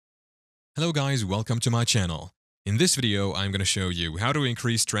Hello guys, welcome to my channel. In this video, I'm going to show you how to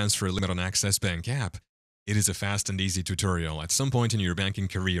increase transfer limit on Access Bank app. It is a fast and easy tutorial. At some point in your banking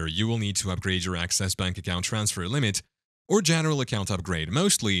career, you will need to upgrade your Access Bank account transfer limit or general account upgrade.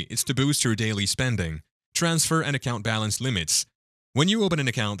 Mostly, it's to boost your daily spending, transfer, and account balance limits. When you open an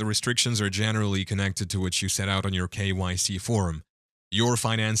account, the restrictions are generally connected to what you set out on your KYC form. Your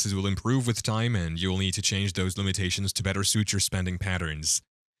finances will improve with time, and you'll need to change those limitations to better suit your spending patterns.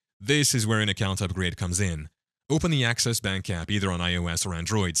 This is where an account upgrade comes in. Open the Access Bank app either on iOS or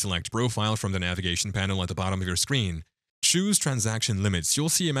Android. Select Profile from the navigation panel at the bottom of your screen. Choose Transaction Limits. You'll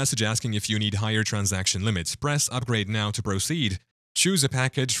see a message asking if you need higher transaction limits. Press Upgrade Now to proceed. Choose a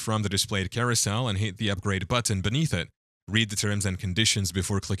package from the displayed carousel and hit the Upgrade button beneath it. Read the terms and conditions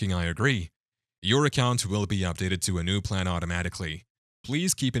before clicking I agree. Your account will be updated to a new plan automatically.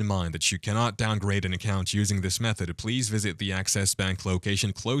 Please keep in mind that you cannot downgrade an account using this method. Please visit the Access Bank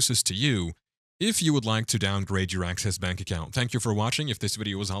location closest to you if you would like to downgrade your Access Bank account. Thank you for watching. If this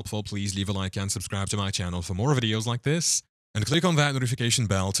video was helpful, please leave a like and subscribe to my channel for more videos like this. And click on that notification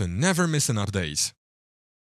bell to never miss an update.